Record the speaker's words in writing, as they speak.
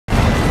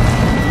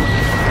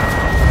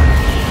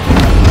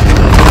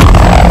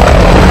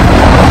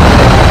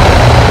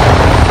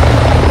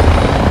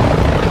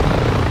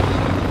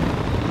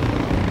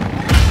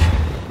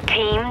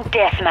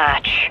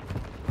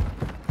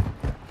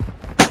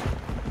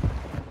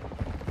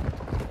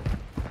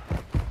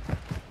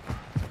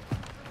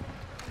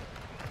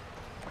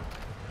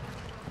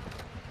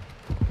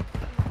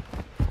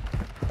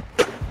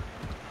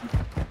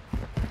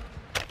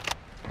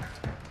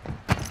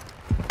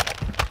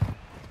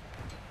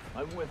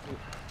I'm with you.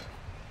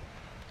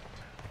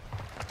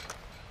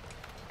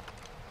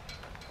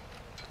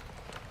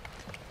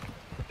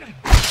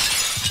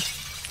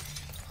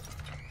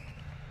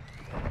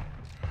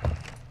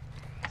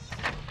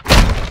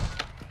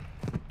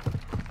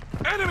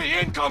 Enemy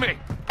incoming!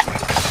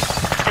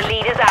 The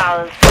lead is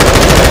ours.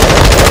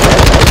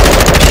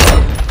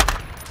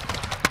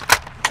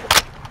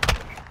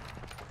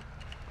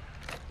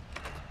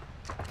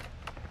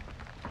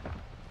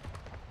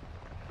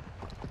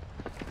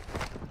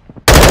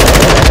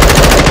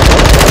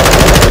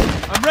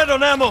 I'm red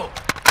on ammo!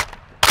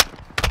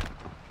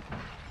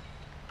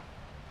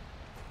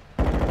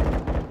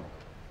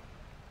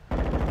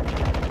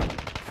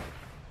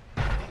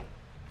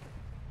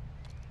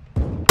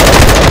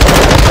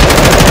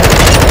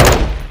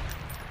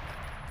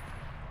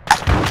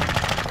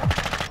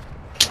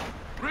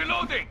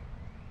 Reloading!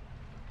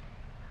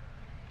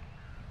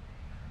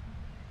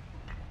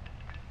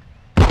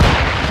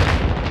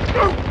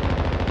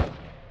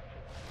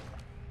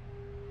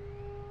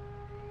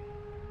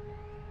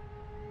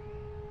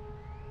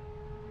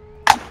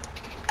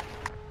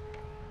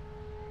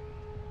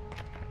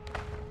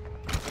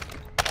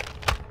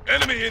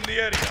 Enemy in the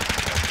area!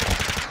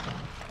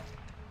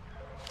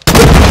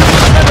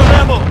 Red on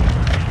ammo!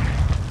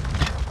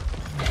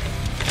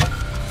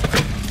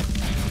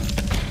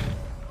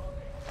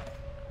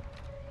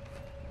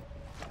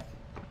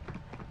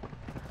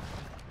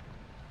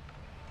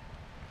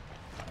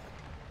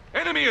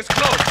 Enemy is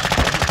close!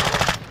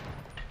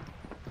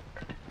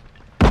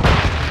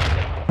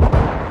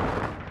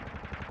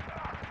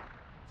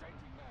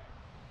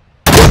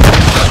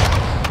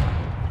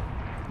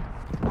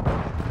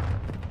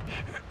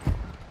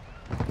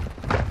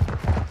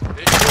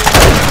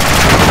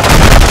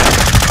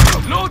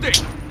 Loading!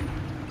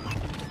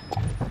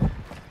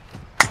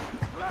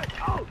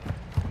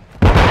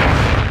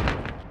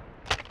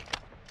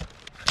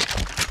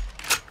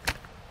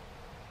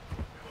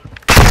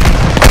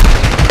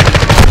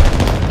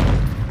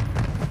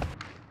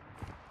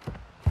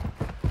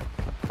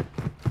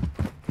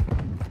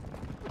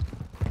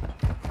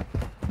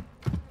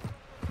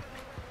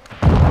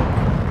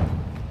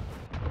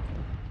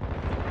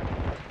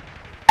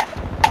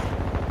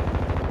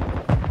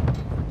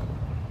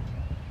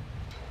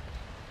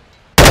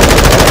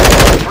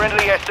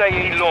 Friendly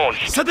SAE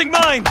launched. Setting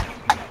mine!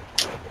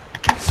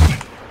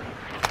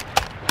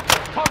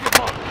 Target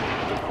mark.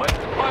 Request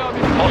fire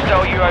mission.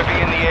 Hostile UAV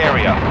in the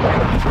area.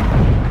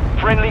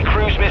 Friendly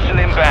cruise missile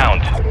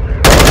inbound.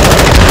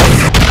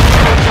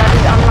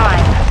 Is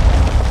online.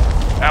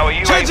 Our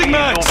UAV Changing is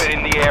mags.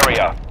 orbiting in the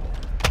area.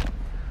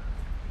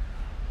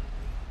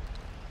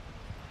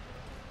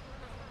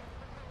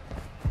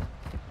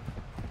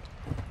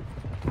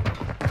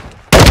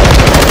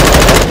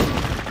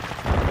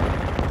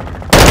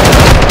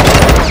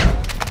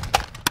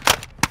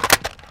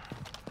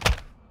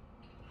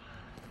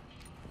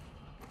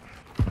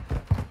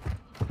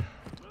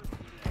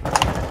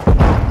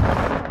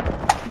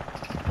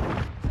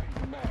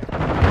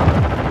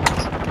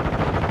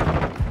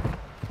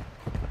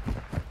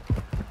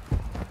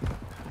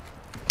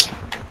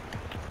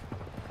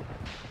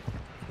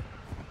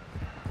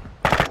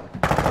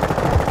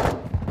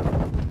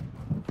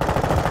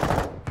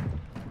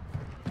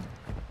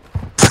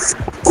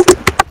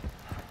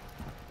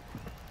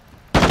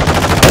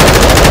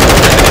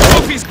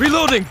 Trophies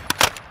reloading!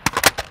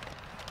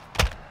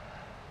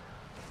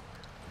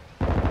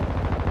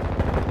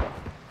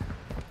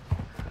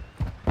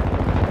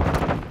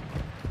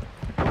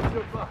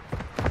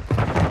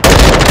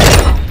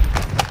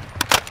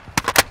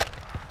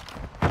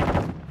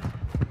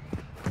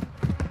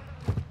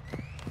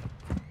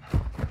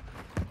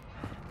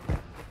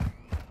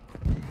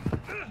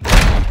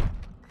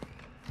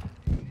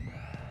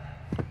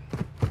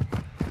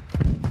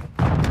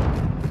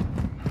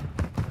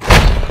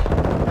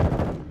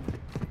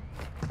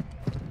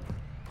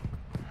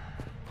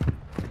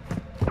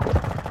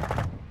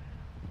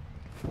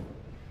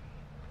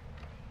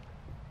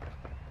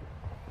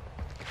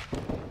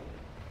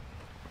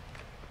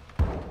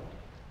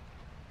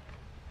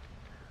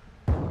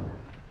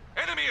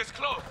 Enemy is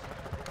close!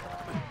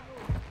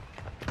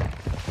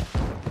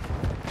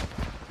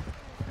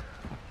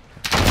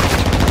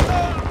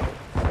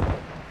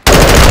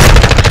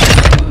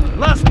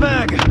 Last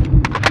bag!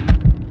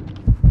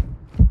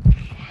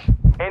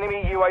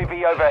 Enemy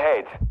UAV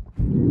overhead.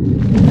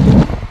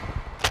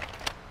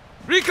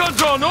 Recon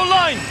drone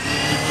online!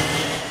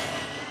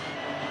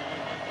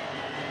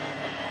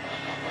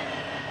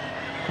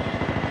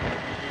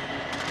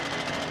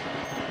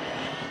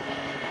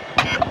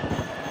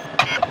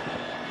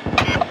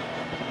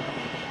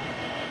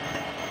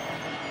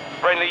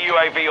 Friendly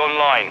UAV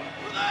online.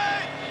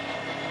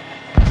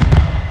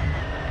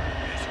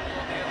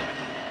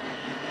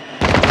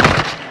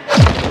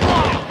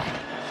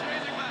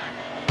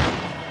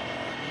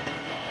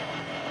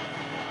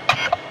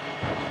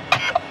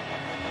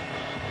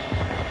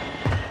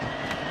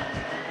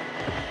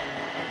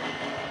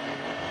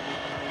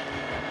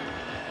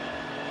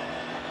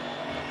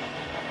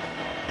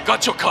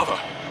 Got your cover.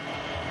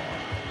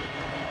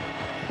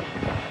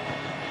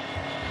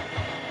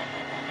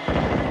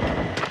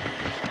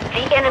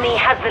 The enemy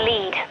has the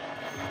lead.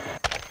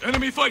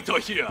 Enemy fighter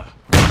here.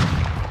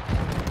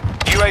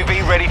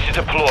 UAV ready to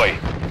deploy.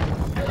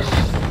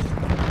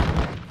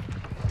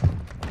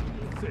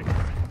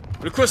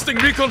 Requesting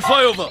recon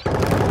flyover.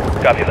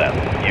 Copy that.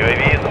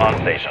 UAV is on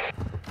station.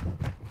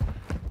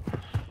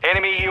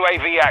 Enemy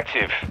UAV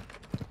active.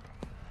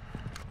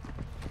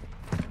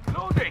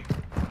 Loading.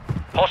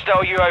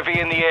 Hostile UAV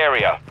in the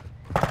area.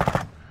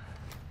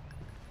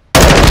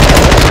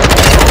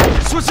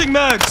 Switching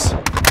mags.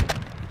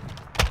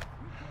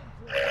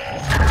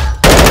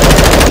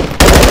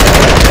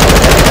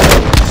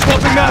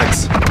 Swapping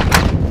mags.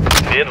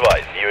 Be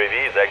advised, UAV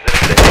is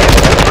exiting the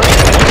AO.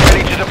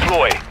 Ready to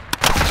deploy.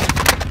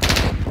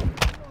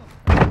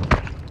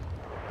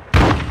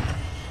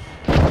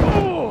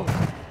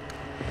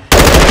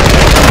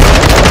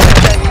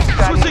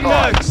 Switching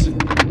mags.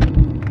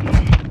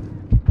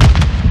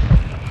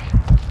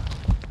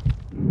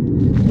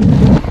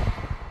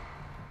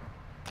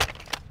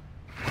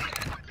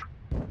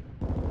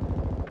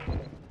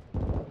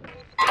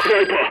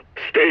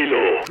 Stay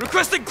low.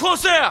 Requesting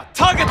close air.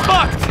 Target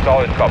marked.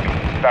 Solid copy.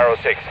 Sparrow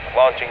 6,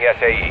 launching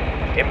SAE.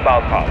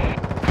 Inbound path.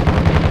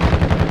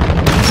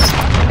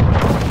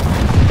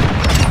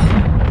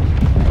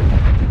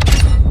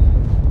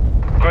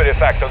 Good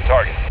effect on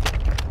target.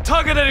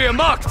 Target area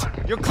marked.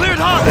 You're cleared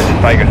hot. This is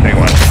Tiger 3-1.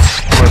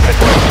 We're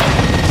midway.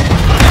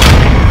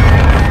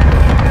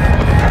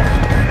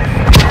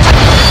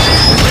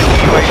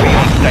 UAV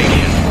on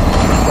station.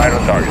 Right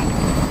on target.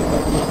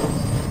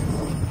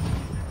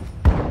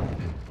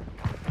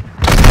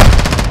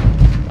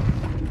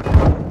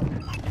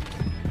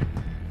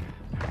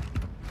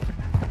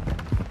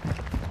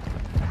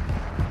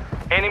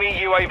 Enemy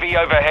UAV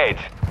overhead.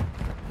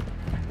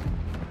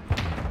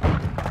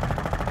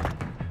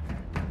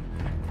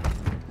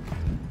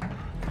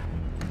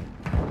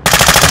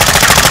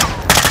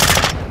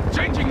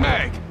 Changing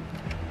mag.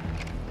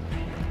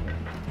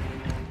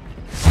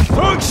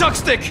 Throwing shock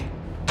stick.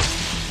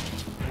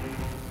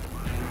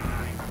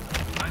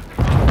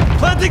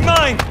 Planting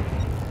mine.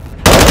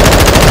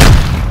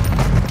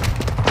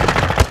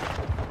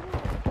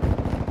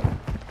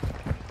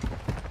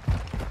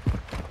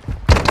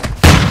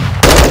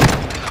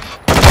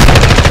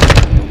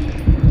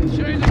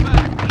 Changing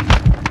mag.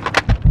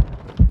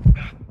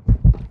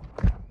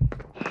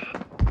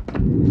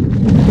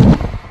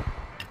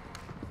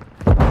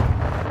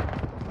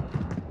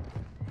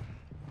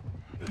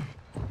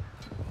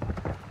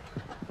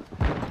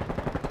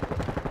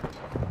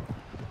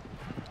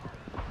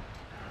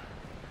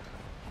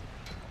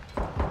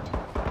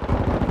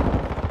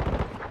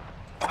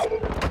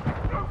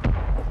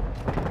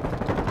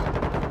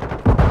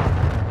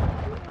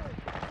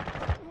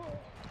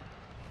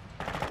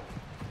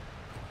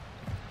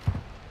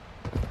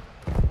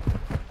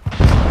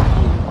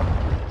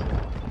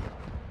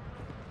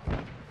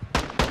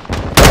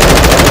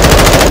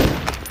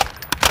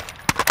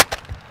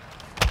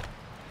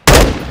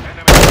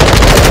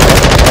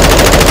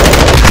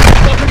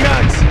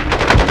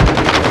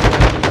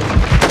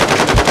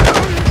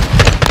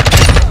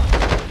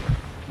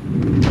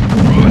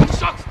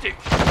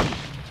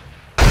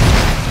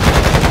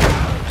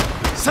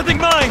 Setting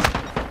mine!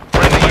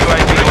 Friendly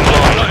UAV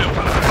online.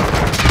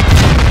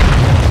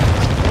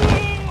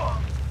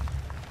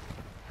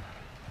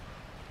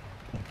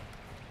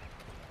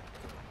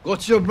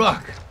 Got your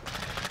back.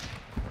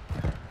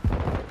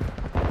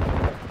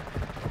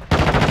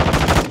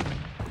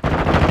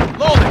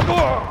 Loading!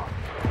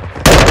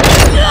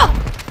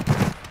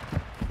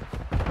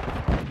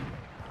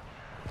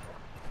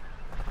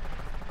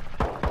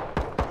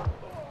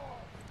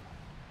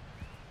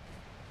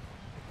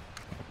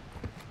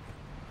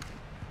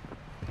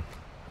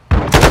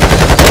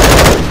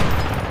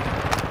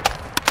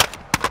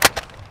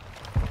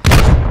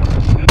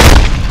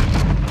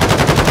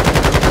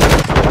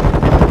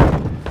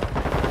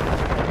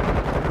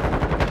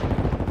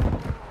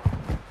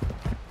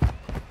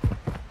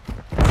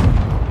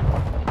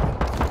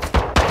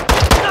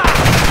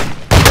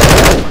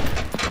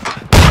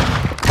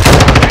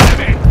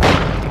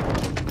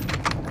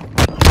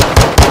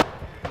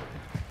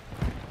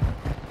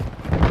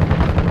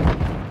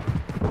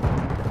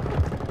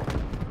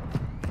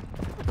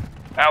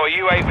 Our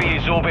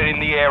UAV is orbiting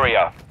the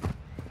area.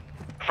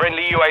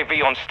 Friendly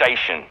UAV on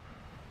station.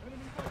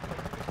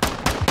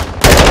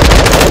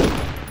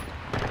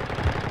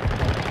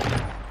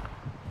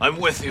 I'm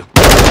with you.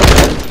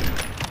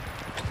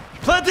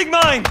 Planting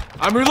mine!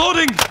 I'm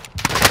reloading!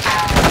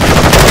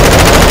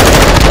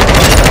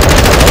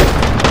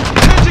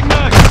 Changing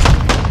mag!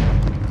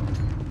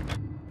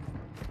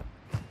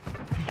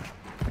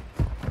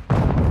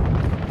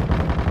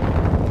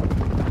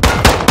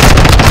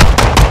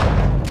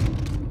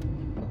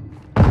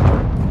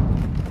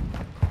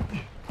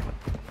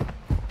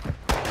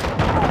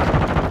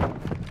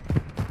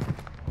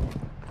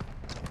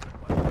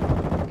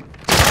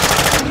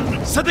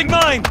 Setting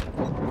mine!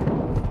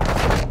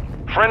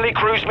 Friendly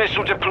cruise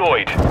missile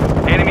deployed.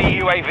 Enemy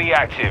UAV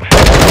active.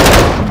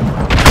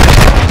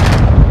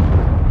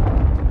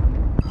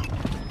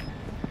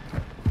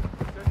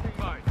 Setting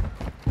mine.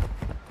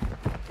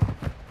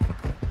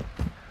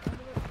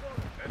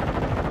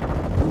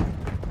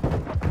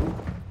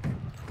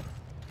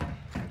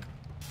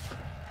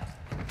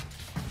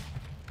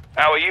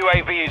 Our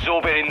UAV is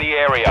orbiting the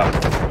area.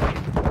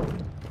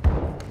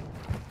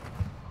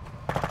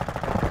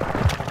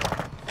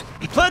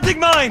 Planting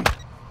mine!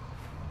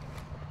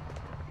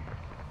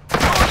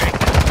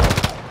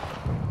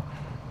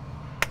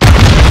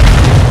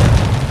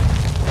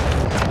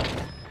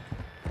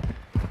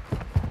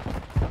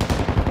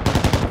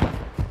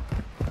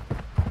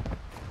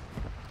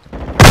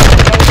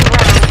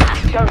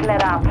 Don't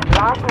let up.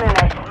 Last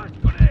minute.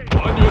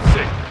 On your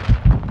six.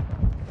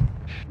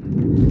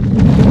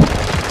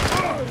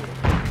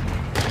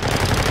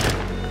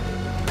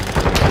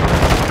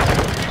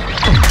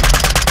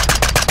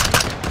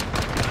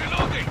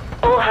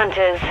 All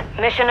hunters,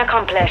 mission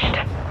accomplished.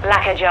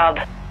 Lack a job.